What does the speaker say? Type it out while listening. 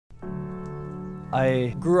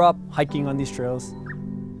I grew up hiking on these trails.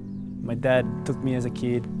 My dad took me as a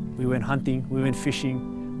kid. We went hunting, we went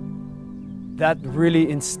fishing. That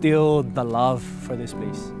really instilled the love for this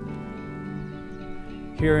place.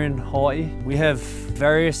 Here in Hawaii, we have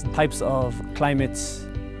various types of climates.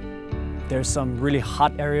 There's some really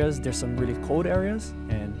hot areas, there's some really cold areas,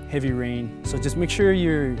 and heavy rain. So just make sure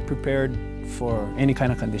you're prepared for any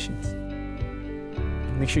kind of conditions.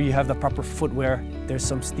 Make sure you have the proper footwear. There's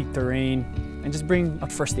some steep terrain, and just bring a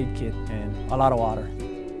first aid kit and a lot of water.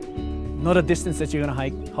 Know the distance that you're gonna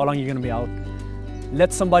hike, how long you're gonna be out.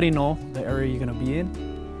 Let somebody know the area you're gonna be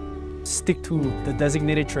in. Stick to the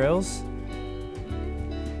designated trails.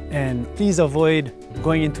 And please avoid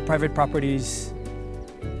going into private properties.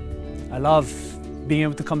 I love being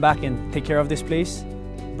able to come back and take care of this place.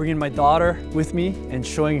 Bringing my daughter with me and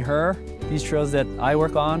showing her these trails that I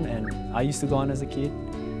work on and I used to go on as a kid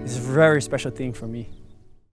is a very special thing for me.